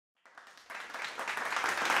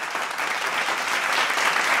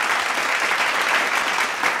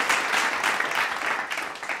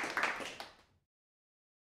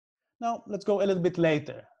Now let's go a little bit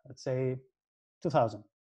later, let's say 2000,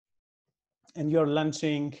 and you're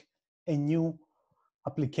launching a new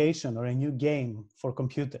application or a new game for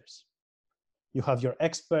computers. You have your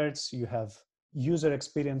experts, you have user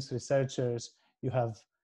experience researchers, you have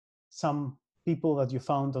some people that you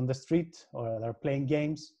found on the street or that are playing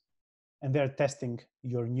games, and they're testing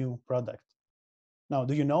your new product. Now,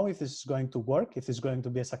 do you know if this is going to work, if it's going to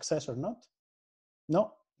be a success or not?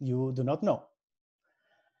 No, you do not know.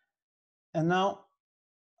 And now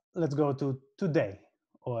let's go to today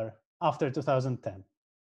or after 2010.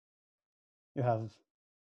 You have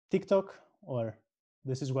TikTok, or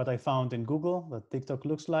this is what I found in Google that TikTok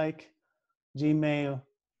looks like, Gmail,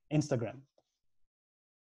 Instagram.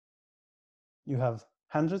 You have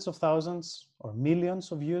hundreds of thousands or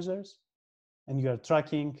millions of users, and you are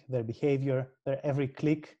tracking their behavior, their every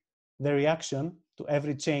click, their reaction to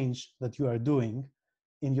every change that you are doing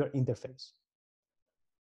in your interface.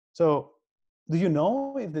 So do you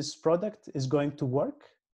know if this product is going to work?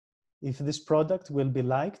 If this product will be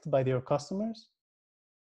liked by your customers?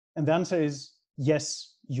 And the answer is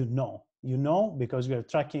yes, you know. You know because you are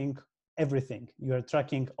tracking everything. You are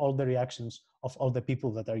tracking all the reactions of all the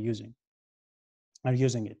people that are using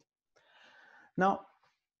it. Now,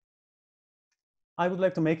 I would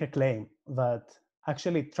like to make a claim that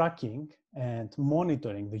actually tracking and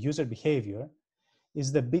monitoring the user behavior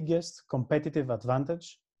is the biggest competitive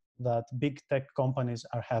advantage that big tech companies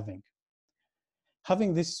are having.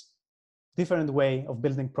 Having this different way of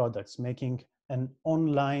building products, making an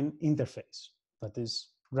online interface that is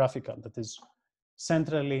graphical, that is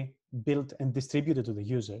centrally built and distributed to the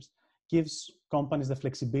users, gives companies the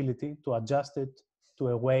flexibility to adjust it to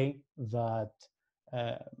a way that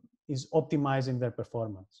is optimizing their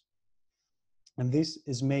performance. And this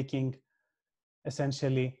is making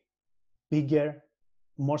essentially bigger,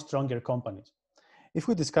 more stronger companies. If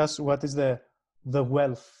we discuss what is the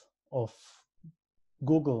wealth of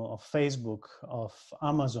Google, of Facebook, of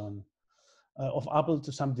Amazon, of Apple to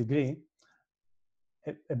some degree,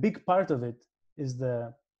 a big part of it is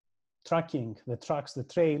the tracking, the tracks, the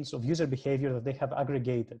trails of user behavior that they have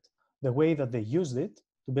aggregated, the way that they used it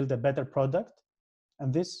to build a better product.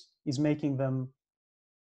 And this is making them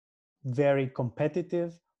very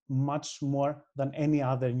competitive, much more than any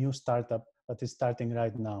other new startup that is starting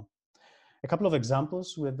right now. A couple of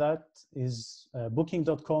examples with that is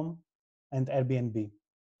Booking.com and Airbnb.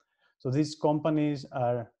 So these companies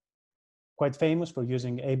are quite famous for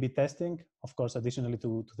using A/B testing, of course, additionally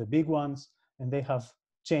to the big ones, and they have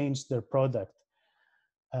changed their product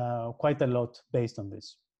quite a lot based on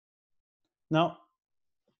this. Now,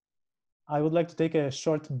 I would like to take a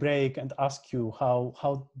short break and ask you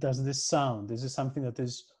how does this sound? Is this something that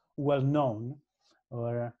is well known,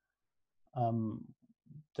 or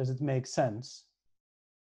does it make sense?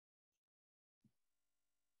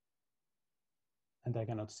 And I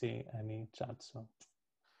cannot see any chat.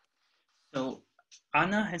 So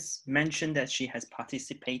Anna has mentioned that she has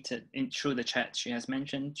participated through the chat. She has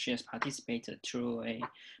mentioned she has participated through a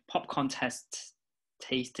popcorn test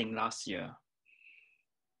tasting last year.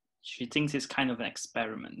 She thinks it's kind of an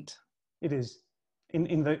experiment. It is.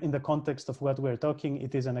 In the context of what we're talking,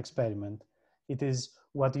 it is an experiment. It is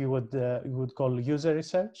what you would call user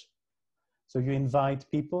research. So you invite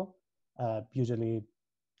people, usually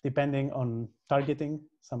depending on targeting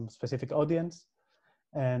some specific audience,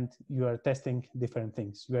 and you are testing different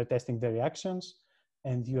things. You are testing their reactions,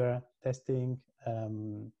 and you are testing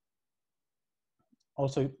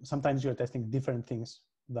also sometimes you are testing different things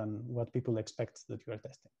than what people expect that you are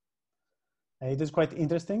testing. It is quite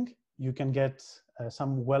interesting. You can get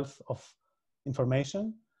some wealth of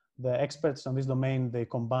information. The experts on this domain, they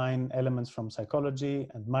combine elements from psychology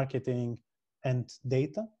and marketing and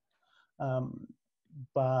data.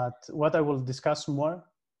 But what I will discuss more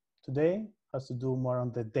today has to do more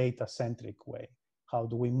on the data-centric way. How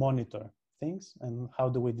do we monitor things and how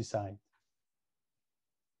do we decide?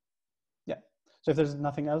 Yeah, so if there's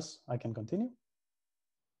nothing else, I can continue.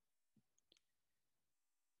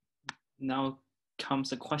 Now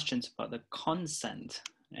comes the questions about the consent.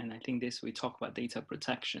 And I think this, we talk about data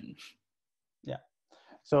protection. Yeah,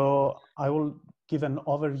 so I will give an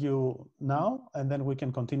overview now, and then we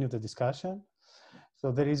can continue the discussion.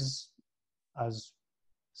 So there is, as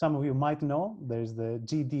some of you might know, there's the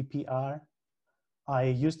GDPR. I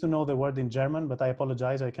used to know the word in German, but I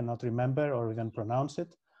apologize, I cannot remember or even pronounce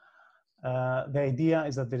it. The idea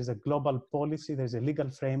is that there is a global policy, there's a legal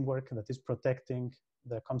framework that is protecting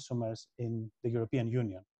the consumers in the European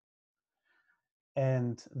Union.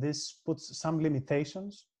 And this puts some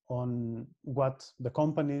limitations on what the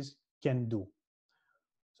companies can do.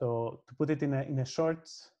 So to put it in a short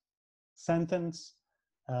sentence,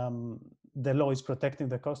 the law is protecting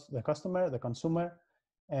the customer, the consumer,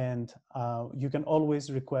 and you can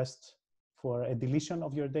always request for a deletion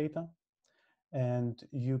of your data, and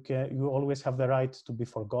you always have the right to be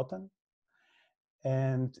forgotten,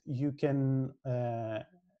 and you can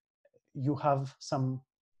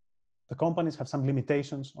the companies have some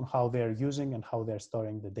limitations on how they're using and how they're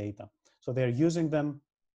storing the data. So they're using them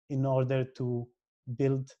in order to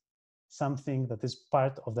build something that is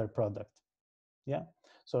part of their product. Yeah.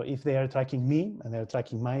 So if they are tracking me and they're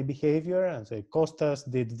tracking my behavior and say Kostas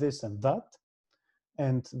did this and that,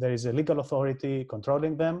 and there is a legal authority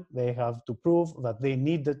controlling them, they have to prove that they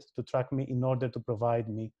needed to track me in order to provide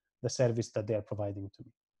me the service that they are providing to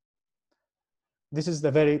me. This is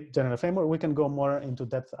the very general framework. We can go more into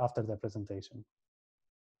depth after the presentation.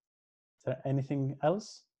 Is there anything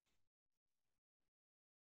else?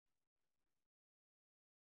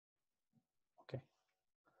 Okay,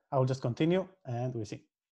 I will just continue and we'll see.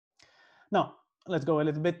 Now, let's go a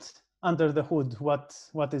little bit under the hood. What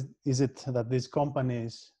is it that these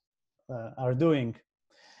companies are doing?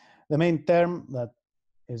 The main term that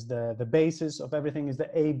is the basis of everything is the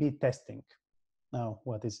A/B testing. Now,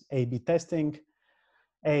 what is A/B testing?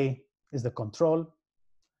 A is the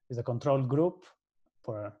control group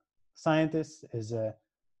for scientists, is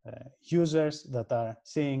users that are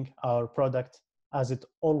seeing our product as it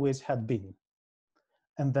always had been.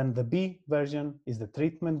 And then the B version is the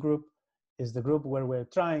treatment group, is the group where we're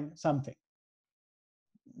trying something.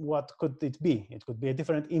 What could it be? It could be a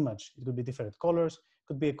different image, it could be different colors, it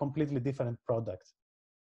could be a completely different product.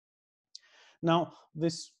 Now,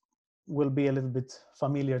 this will be a little bit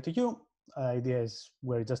familiar to you. Idea is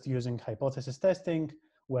we're just using hypothesis testing,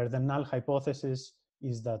 where the null hypothesis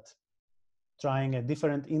is that trying a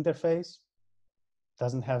different interface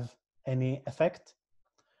doesn't have any effect,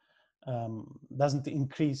 doesn't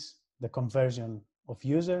increase the conversion of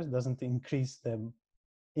users, doesn't increase the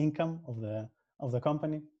income of the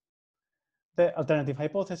company. The alternative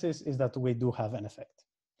hypothesis is that we do have an effect.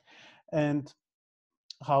 And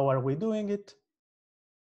how are we doing it?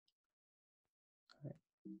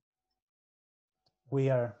 We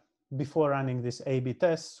are, before running this A/B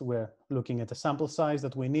tests, we're looking at the sample size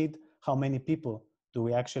that we need. How many people do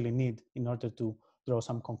we actually need in order to draw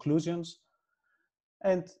some conclusions?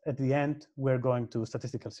 And at the end, we're going to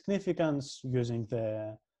statistical significance using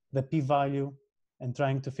the p-value and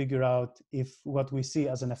trying to figure out if what we see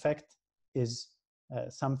as an effect is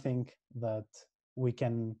something that we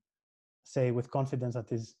can say with confidence that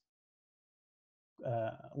is,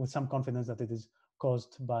 with some confidence that it is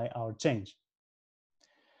caused by our change.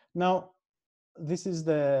 Now, this is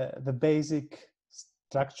the basic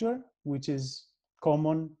structure, which is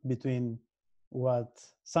common between what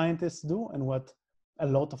scientists do and what a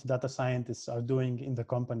lot of data scientists are doing in the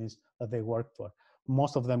companies that they work for.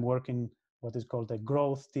 Most of them work in what is called a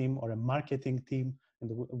growth team or a marketing team, and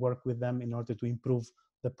work with them in order to improve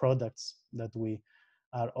the products that we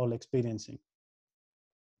are all experiencing.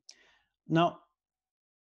 Now,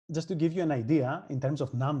 just to give you an idea in terms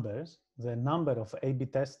of numbers, the number of A/B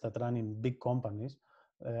tests that run in big companies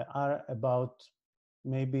are about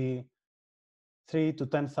maybe 3,000 to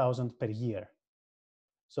 10,000 per year.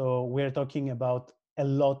 So we're talking about a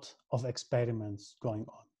lot of experiments going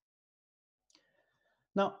on.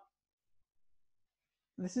 Now,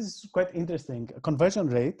 this is quite interesting. A conversion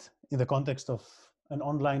rate in the context of an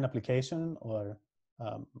online application or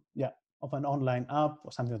of an online app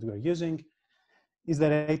or something that we are using is the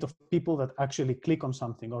rate of people that actually click on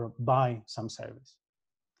something or buy some service.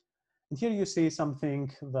 And here you see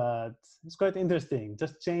something that is quite interesting.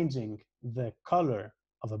 Just changing the color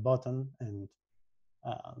of a button and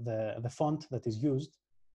the font that is used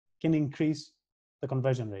can increase the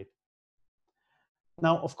conversion rate.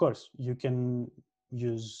 Now, of course, you can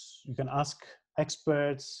ask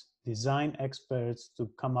experts, design experts to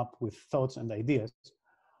come up with thoughts and ideas,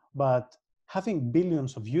 but having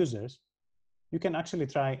billions of users, you can actually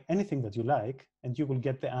try anything that you like and you will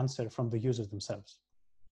get the answer from the users themselves.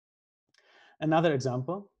 Another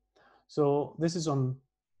example, so this is on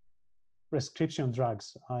prescription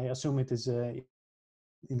drugs. I assume it is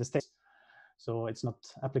in the States, so it's not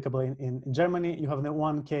applicable in Germany. You have the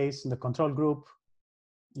one case in the control group.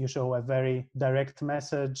 You show a very direct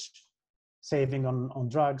message, saving on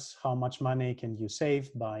drugs, how much money can you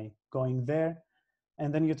save by going there?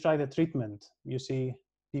 And then you try the treatment. You see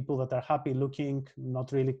people that are happy looking,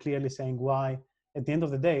 not really clearly saying why. At the end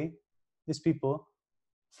of the day, these people,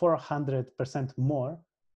 400% more,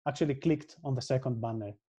 actually clicked on the second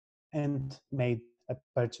banner and made a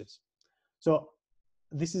purchase. So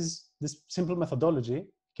this simple methodology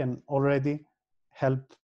can already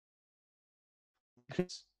help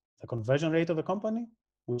increase the conversion rate of the company,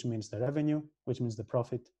 which means the revenue, which means the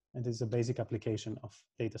profit, and is a basic application of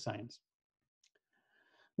data science.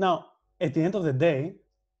 Now, at the end of the day,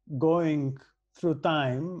 going through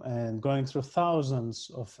time and going through thousands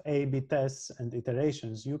of A/B tests and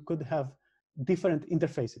iterations, you could have different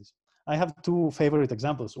interfaces. I have two favorite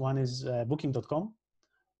examples. One is booking.com,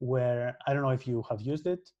 where I don't know if you have used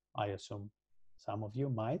it. I assume some of you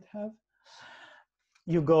might have.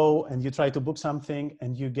 You go and you try to book something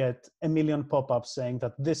and you get a million pop-ups saying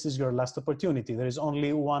that this is your last opportunity. There is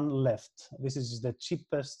only one left. This is the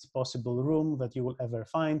cheapest possible room that you will ever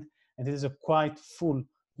find. And it is a quite full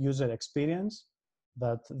user experience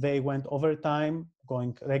that they went over time,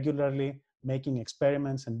 going regularly, making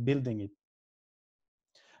experiments and building it.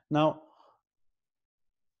 Now,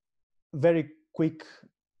 very quick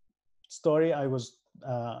story. I was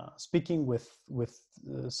speaking with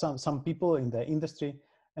some people in the industry,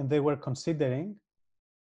 and they were considering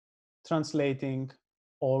translating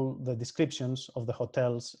all the descriptions of the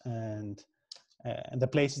hotels and the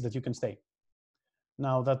places that you can stay.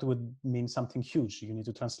 Now that would mean something huge. You need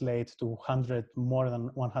to translate to more than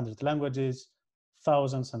 100 languages,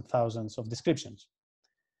 thousands and thousands of descriptions.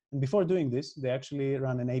 And before doing this, they actually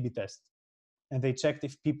ran an A/B test, and they checked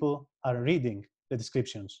if people are reading the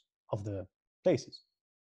descriptions of the places.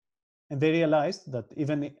 And they realized that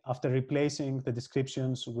even after replacing the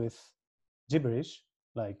descriptions with gibberish,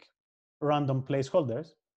 like random placeholders,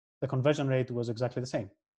 the conversion rate was exactly the same.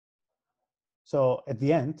 So at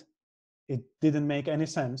the end, it didn't make any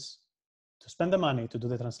sense to spend the money to do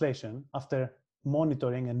the translation after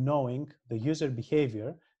monitoring and knowing the user behavior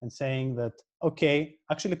and saying that, okay,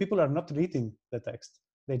 actually people are not reading the text.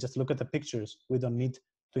 They just look at the pictures. We don't need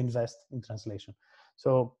to invest in translation.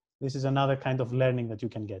 So this is another kind of learning that you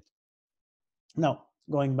can get. Now,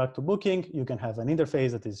 going back to booking, you can have an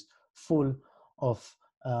interface that is full of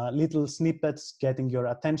little snippets getting your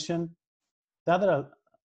attention. The other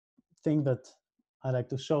thing that I like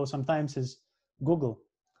to show sometimes is Google.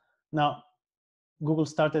 Now, Google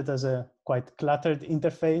started as a quite cluttered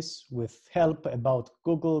interface with help about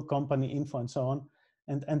Google, company info, and so on,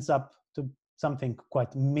 and ends up to something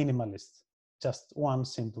quite minimalist, just one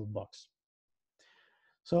simple box.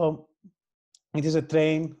 So it is a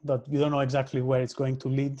train that you don't know exactly where it's going to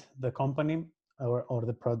lead the company or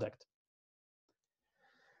the product.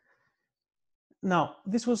 Now,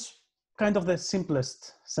 this was kind of the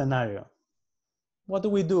simplest scenario. What do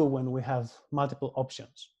we do when we have multiple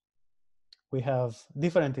options? We have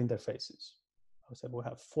different interfaces. I said we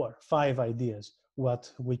have 4, 5 ideas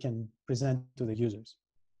what we can present to the users.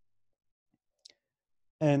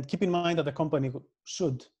 And keep in mind that the company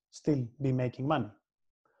should still be making money.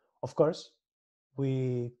 Of course,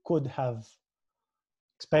 we could have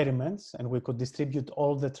experiments and we could distribute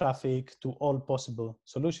all the traffic to all possible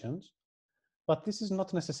solutions, but this is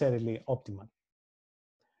not necessarily optimal.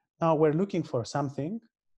 Now we're looking for something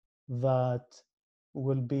that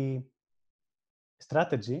will be a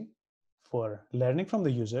strategy for learning from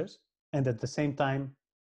the users and at the same time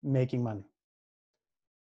making money.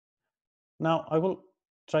 Now I will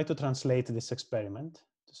try to translate this experiment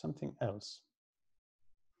to something else.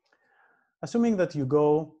 Assuming that you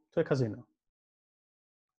go to a casino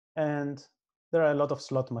and there are a lot of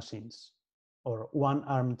slot machines or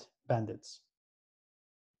one-armed bandits.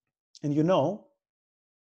 And you know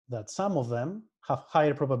that some of them have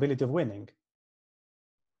higher probability of winning.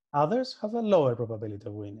 Others have a lower probability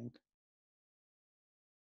of winning.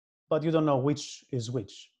 But you don't know which is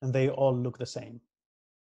which, and they all look the same.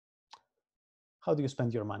 How do you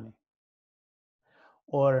spend your money?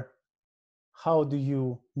 Or how do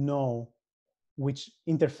you know which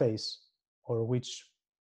interface or which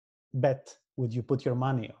bet would you put your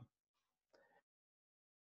money on?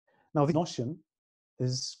 Now, this notion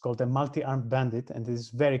is called a multi-armed bandit, and is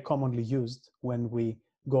very commonly used when we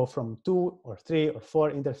go from 2 or 3 or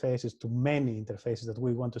 4 interfaces to many interfaces that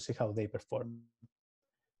we want to see how they perform.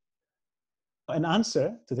 An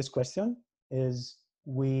answer to this question is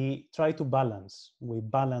we try to balance. We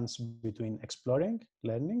balance between exploring,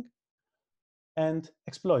 learning, and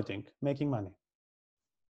exploiting, making money.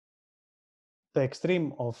 The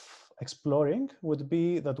extreme of exploring would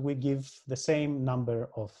be that we give the same number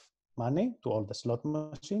of money to all the slot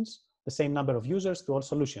machines, the same number of users to all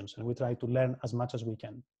solutions, and we try to learn as much as we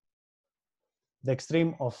can. The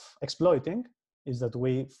extreme of exploiting is that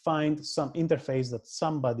we find some interface that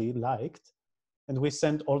somebody liked, and we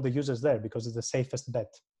send all the users there because it's the safest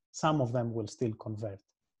bet. Some of them will still convert.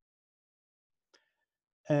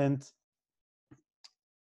 And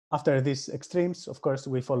after these extremes, of course,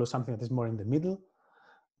 we follow something that is more in the middle.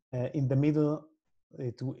 In the middle,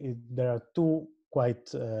 there are 2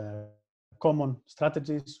 quite common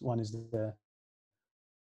strategies. One is the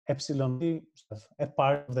epsilon, a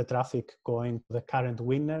part of the traffic going to the current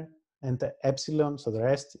winner, and the epsilon, so the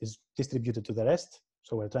rest, is distributed to the rest.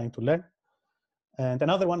 So we're trying to learn. And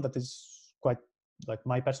another one that is quite like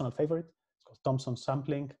my personal favorite, it's called Thompson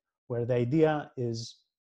sampling, where the idea is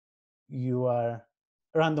you are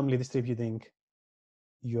randomly distributing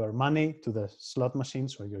your money to the slot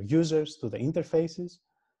machines or your users, to the interfaces.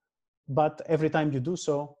 But every time you do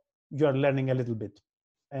so, you are learning a little bit,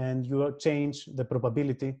 and you change the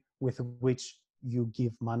probability with which you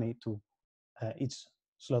give money to each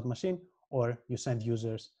slot machine, or you send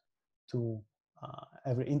users to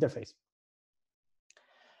every interface.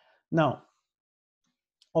 Now,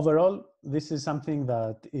 overall, this is something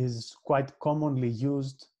that is quite commonly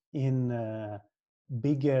used in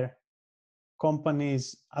bigger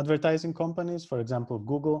companies, advertising companies. For example,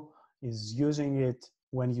 Google is using it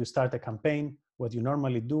when you start a campaign, what you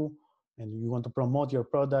normally do, and you want to promote your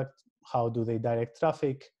product. How do they direct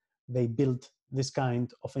traffic? They build this kind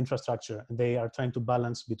of infrastructure, and they are trying to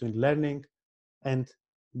balance between learning and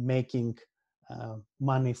making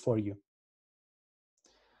money for you.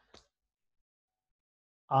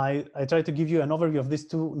 I try to give you an overview of these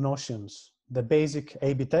two notions: the basic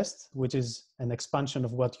A/B test, which is an expansion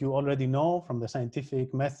of what you already know from the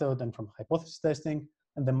scientific method and from hypothesis testing,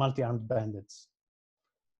 and the multi-armed bandits.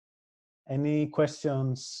 Any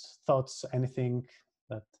questions, thoughts, anything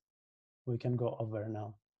that we can go over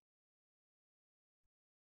now?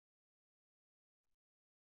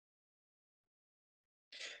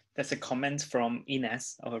 There's a comment from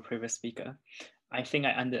Ines, our previous speaker. I think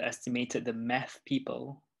I underestimated the math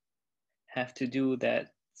people have to do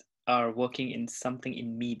that are working in something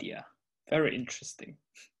in media. Very interesting.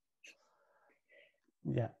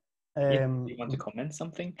 Yeah. You want to comment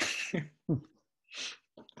something?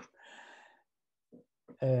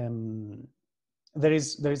 There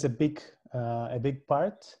is a big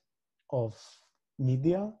part of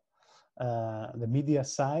media, the media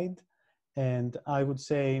side, and I would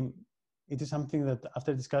say it is something that,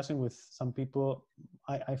 after discussing with some people,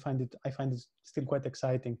 I find it still quite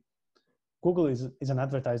exciting. Google is an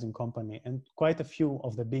advertising company, and quite a few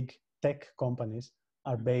of the big tech companies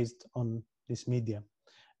are based on this media,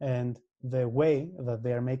 and the way that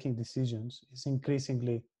they are making decisions is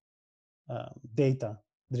increasingly data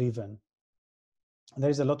driven. There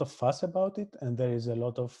is a lot of fuss about it, and there is a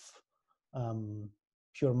lot of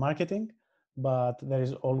pure marketing, but there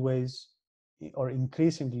is always, or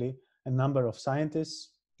increasingly, a number of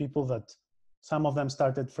scientists, people that some of them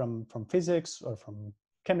started from physics or from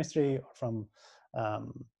chemistry or from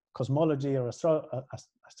cosmology or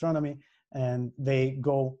astronomy, and they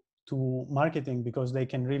go to marketing because they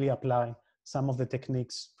can really apply some of the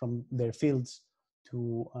techniques from their fields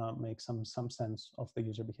to make some sense of the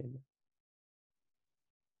user behavior.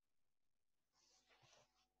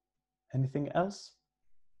 Anything else?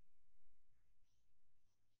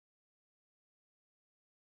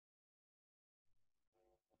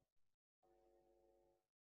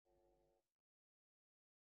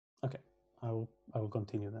 Okay, I will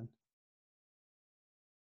continue then.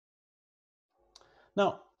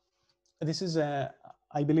 Now, this is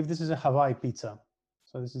I believe this is a Hawaii pizza.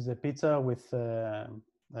 So this is a pizza with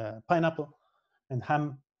pineapple and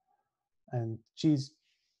ham and cheese.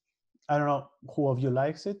 I don't know who of you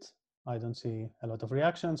likes it. I don't see a lot of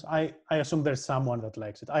reactions. I assume there's someone that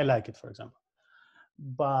likes it. I like it, for example.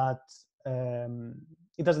 But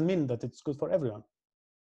it doesn't mean that it's good for everyone.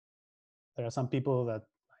 There are some people that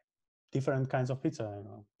like different kinds of pizza, you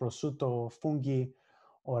know, prosciutto, fungi,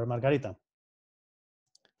 or margarita.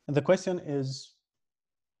 And the question is,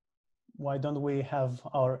 why don't we have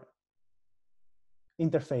our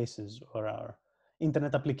interfaces or our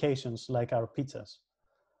internet applications like our pizzas,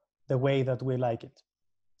 the way that we like it?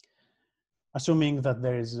 Assuming that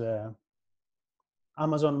there is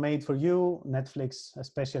Amazon made for you, Netflix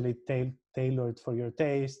especially tailored for your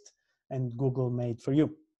taste, and Google made for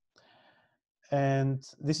you. And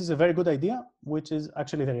this is a very good idea, which is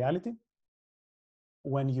actually the reality.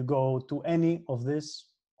 When you go to any of this,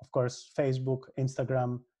 of course, Facebook,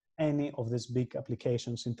 Instagram, any of these big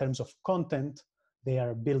applications, in terms of content, they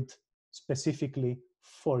are built specifically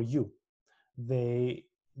for you. They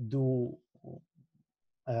do,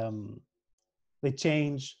 they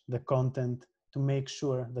change the content to make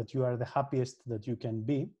sure that you are the happiest that you can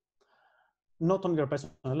be, not on your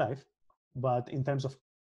personal life, but in terms of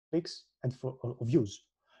clicks and of views,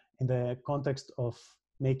 in the context of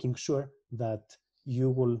making sure that you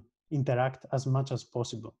will interact as much as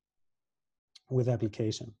possible with the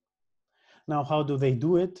application. Now, how do they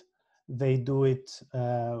do it? They do it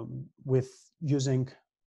with using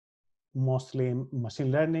mostly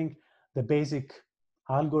machine learning. The basic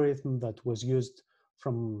algorithm that was used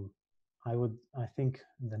from, I think,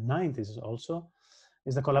 the 90s also,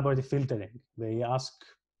 is the collaborative filtering.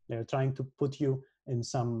 They're trying to put you in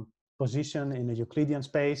some position in a Euclidean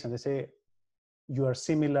space, and they say you are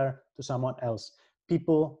similar to someone else.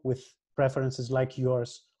 People with preferences like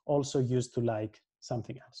yours also used to like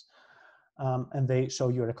something else. And they show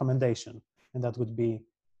you a recommendation, and that would be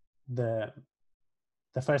the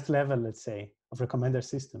first level, let's say, of recommender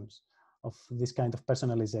systems of this kind of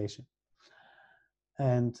personalization.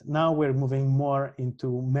 And now we're moving more into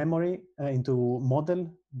into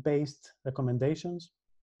model-based recommendations,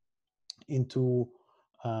 into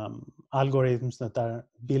algorithms that are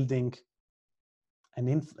building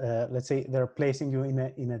let's say they're placing you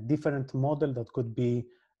in a different model that could be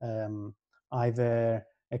either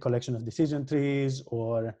a collection of decision trees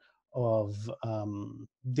or of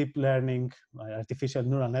deep learning, artificial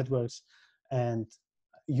neural networks, and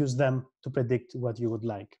use them to predict what you would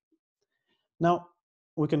like. Now,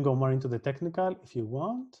 we can go more into the technical if you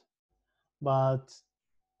want, but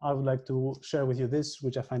I would like to share with you this,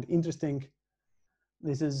 which I find interesting.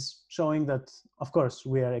 This is showing that, of course,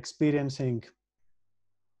 we are experiencing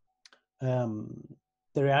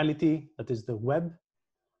the reality that is the web,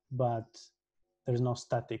 but there is no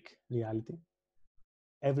static reality.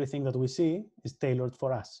 Everything that we see is tailored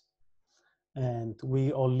for us. And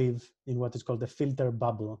we all live in what is called a filter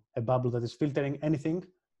bubble, a bubble that is filtering anything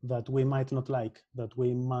that we might not like, that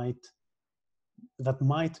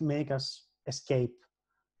might make us escape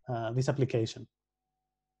this application.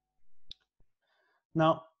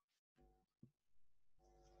 Now,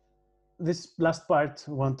 this last part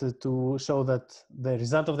wanted to show that the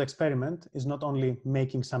result of the experiment is not only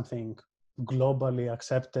making something globally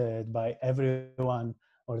accepted by everyone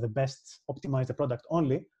or the best optimize the product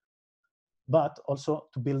only, but also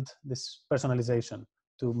to build this personalization,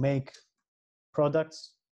 to make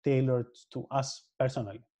products tailored to us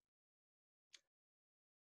personally.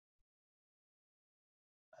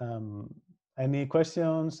 Any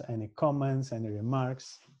questions, any comments, any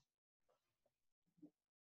remarks?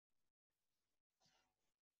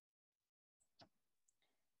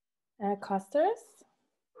 Kostas,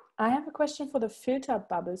 I have a question for the filter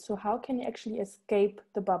bubble. So how can you actually escape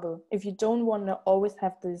the bubble if you don't want to always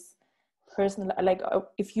have this personal, like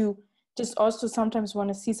if you just also sometimes want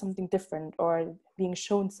to see something different or being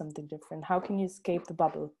shown something different, how can you escape the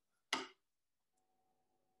bubble?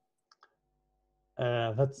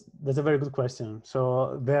 That's a very good question.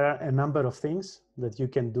 So there are a number of things that you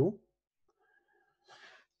can do.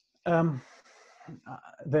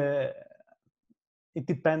 It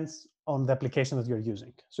depends on the application that you're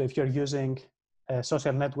using. So if you're using a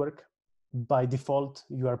social network, by default,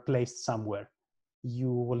 you are placed somewhere.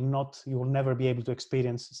 You will never be able to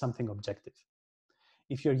experience something objective.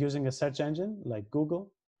 If you're using a search engine like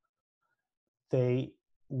Google, they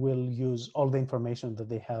will use all the information that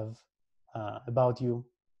they have about you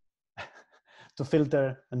to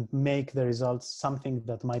filter and make the results something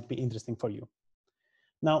that might be interesting for you.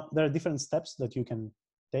 Now, there are different steps that you can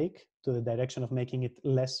take to the direction of making it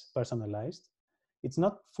less personalized. It's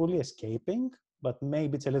not fully escaping, but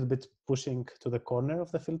maybe it's a little bit pushing to the corner of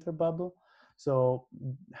the filter bubble. So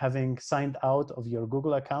having signed out of your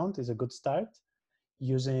Google account is a good start.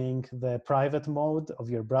 Using the private mode of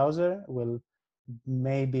your browser will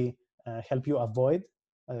maybe help you avoid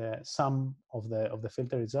some of the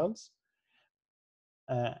filter results.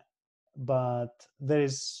 But there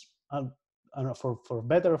is, for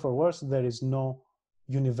better or for worse, there is no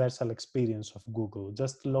universal experience of Google.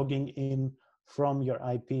 Just logging in from your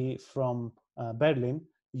IP from Berlin,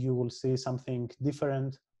 you will see something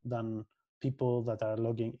different than people that are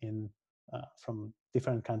logging in from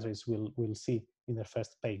different countries will see in their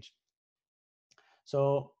first page.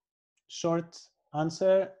 So short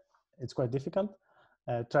answer, it's quite difficult.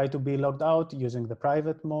 Try to be logged out using the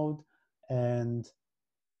private mode, and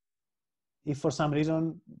if for some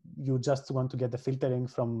reason you just want to get the filtering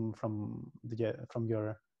from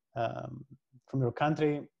your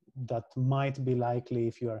country, that might be likely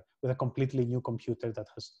if you are with a completely new computer that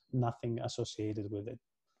has nothing associated with it.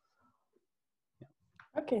 Yeah.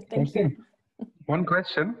 Okay, thank you. One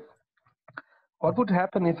question: what would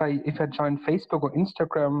happen if I join Facebook or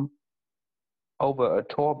Instagram over a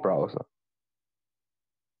Tor browser?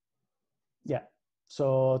 Yeah.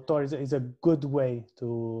 So Tor is a good way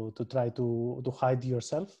to try to hide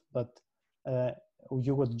yourself, but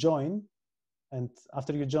you would join, and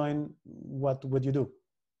after you join, what would you do?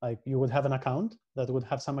 Like, you would have an account that would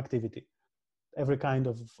have some activity. Every kind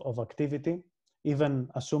of activity even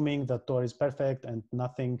assuming that Tor is perfect and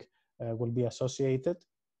nothing will be associated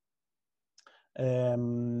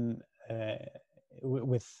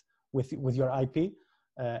with your IP,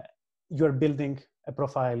 you're building a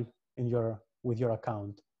profile with your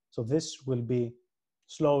account. So this will be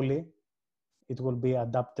slowly, it will be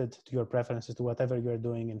adapted to your preferences, to whatever you're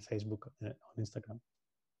doing in Facebook, on Instagram.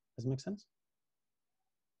 Does it make sense?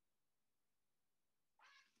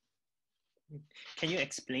 Can you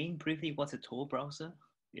explain briefly what's a Tor browser?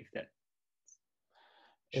 If that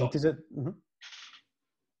it is a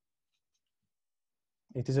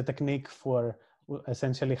it is a technique for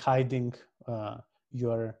essentially hiding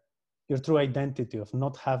your true identity, of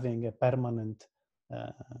not having a permanent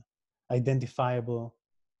identifiable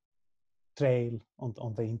trail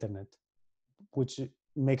on the internet, which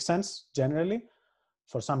makes sense generally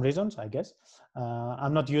for some reasons, I guess.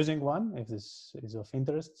 I'm not using one if this is of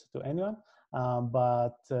interest to anyone,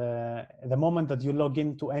 but the moment that you log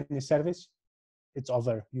into any service, it's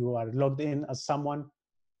over. You are logged in as someone.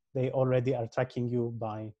 They already are tracking you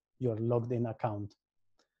by your logged in account.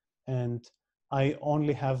 And I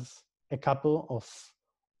only have a couple of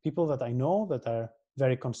people that I know that are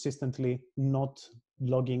very consistently not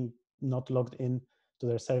logged in to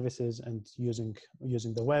their services and using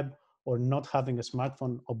the web, or not having a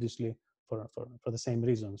smartphone, obviously for the same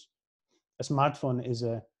reasons. A smartphone is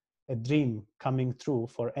a dream coming true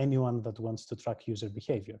for anyone that wants to track user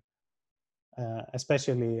behavior,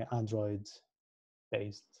 especially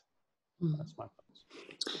Android-based smartphones.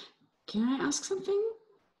 Can I ask something?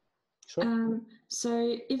 Sure.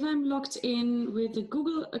 So if I'm logged in with a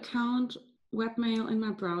Google account, webmail in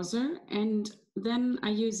my browser, and then I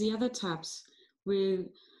use the other tabs with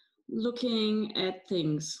looking at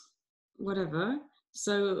things, whatever.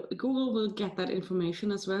 So Google will get that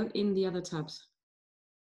information as well in the other tabs,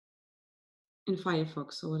 in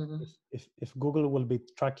Firefox or whatever. If Google will be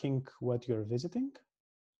tracking what you're visiting,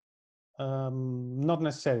 not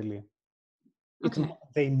necessarily. Okay.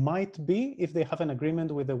 They might be if they have an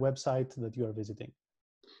agreement with the website that you are visiting.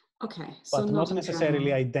 Okay, so but not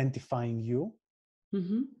necessarily identifying you.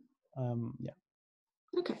 Mm-hmm. Yeah.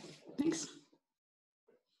 Okay, thanks.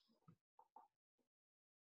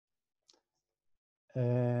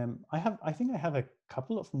 I think I have a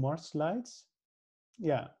couple of more slides.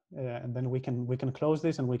 Yeah, and then we can close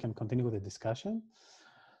this and we can continue with the discussion.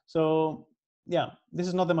 So yeah, this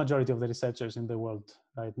is not the majority of the researchers in the world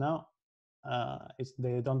right now.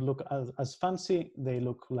 They don't look as fancy. They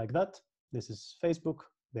look like that. This is Facebook.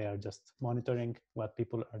 They are just monitoring what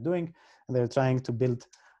people are doing, and they're trying to build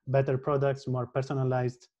better products, more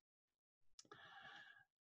personalized.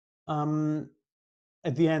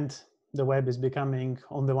 At the end, the web is becoming,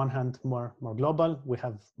 on the one hand, more global. We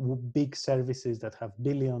have big services that have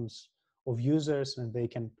billions of users, and they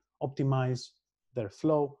can optimize their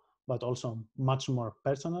flow, but also much more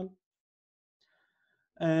personal.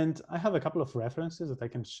 And I have a couple of references that I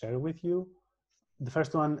can share with you. The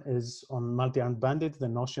first one is on multi-armed bandit, the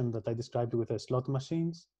notion that I described with the slot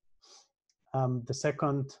machines. The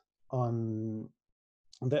second on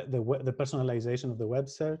the personalization of the web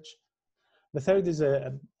search. The third is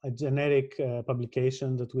a generic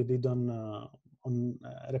publication that we did on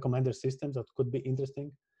recommender systems that could be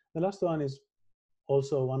interesting. The last one is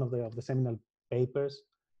also one of the seminal papers,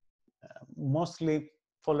 mostly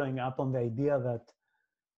following up on the idea that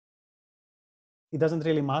it doesn't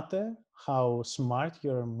really matter how smart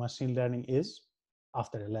your machine learning is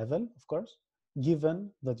after a level, of course,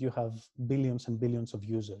 given that you have billions and billions of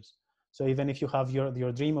users. So even if you have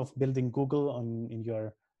your dream of building Google in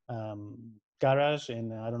your garage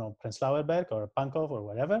in, I don't know, Prenzlauer Berg or Pankow or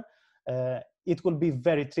whatever, it will be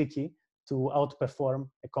very tricky to outperform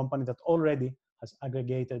a company that already has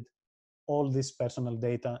aggregated all this personal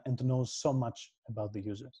data and knows so much about the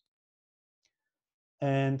users.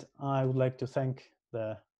 And I would like to thank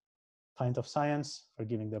the Pint of Science for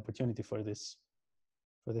giving the opportunity for this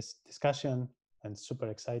discussion, and super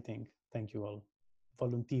exciting. Thank you all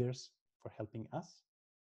volunteers for helping us.